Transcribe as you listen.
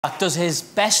does his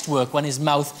best work when his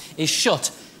mouth is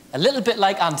shut. A little bit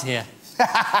like Ant here.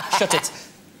 Shut it.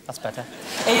 That's better.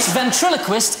 It's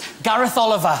ventriloquist Gareth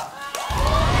Oliver.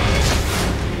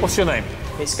 What's your name?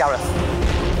 It's Gareth.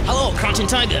 Hello, Crouching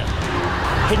Tiger.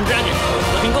 Hidden Dragon.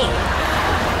 Looking good.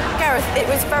 Gareth, it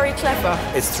was very clever.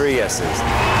 It's 3 yeses.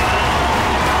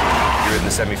 You're in the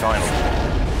semi-final.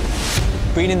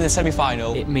 Being in the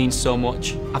semi-final, it means so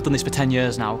much. I've done this for 10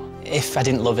 years now. If I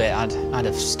didn't love it, I'd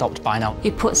have stopped by now.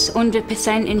 He puts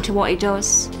 100% into what he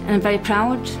does, and I'm very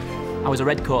proud. I was a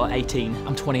red coat at 18.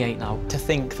 I'm 28 now. To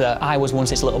think that I was once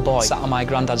this little boy sat on my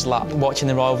granddad's lap watching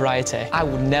the Royal Variety, I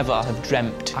would never have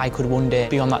dreamt I could one day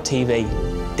be on that TV.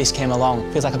 This came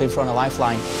along. Feels like I've been thrown a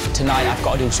lifeline. Tonight, I've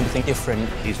got to do something different.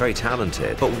 He's very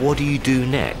talented, but what do you do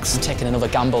next? I'm taking another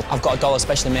gamble. I've got a doll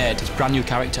especially made. It's a brand new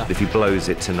character. If he blows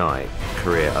it tonight,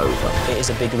 career over. It is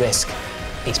a big risk.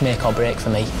 It's make or break for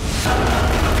me. Ladies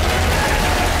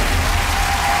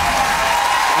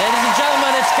and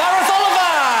gentlemen, it's Gareth Oliver!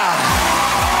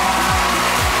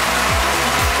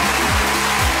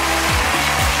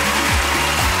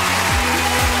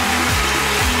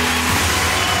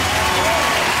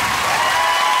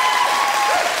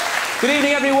 Good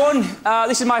evening, everyone.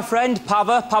 This is my friend,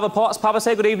 Pava Potts. Pava,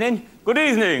 say good evening. Good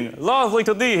evening. Lovely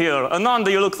to be here.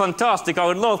 Ananda, you look fantastic. I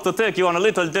would love to take you on a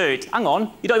little date. Hang on,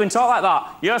 you don't even talk like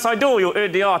that. Yes, I do, you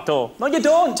idioto. No, you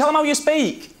don't. Tell them how you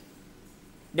speak.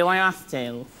 Do I have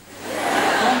to?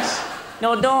 Yes.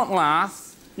 No, don't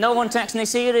laugh. No one takes me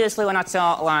seriously when I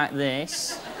talk like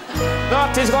this.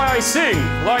 That is why I sing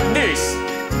like this.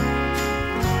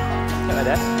 Get right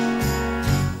there.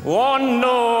 One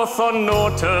north on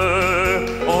norte,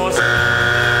 och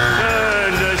sönde,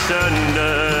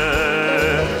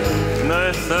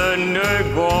 med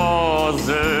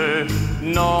gaze,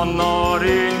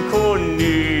 nanarin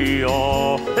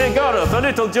kunia. Hey Gareth, a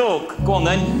little joke. Go on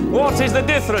then. What is the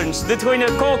difference between a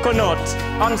coconut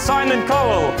and Simon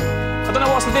Cowell? I don't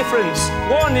know what's the difference.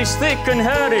 One is thick and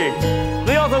hairy,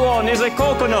 the other one is a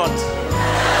coconut.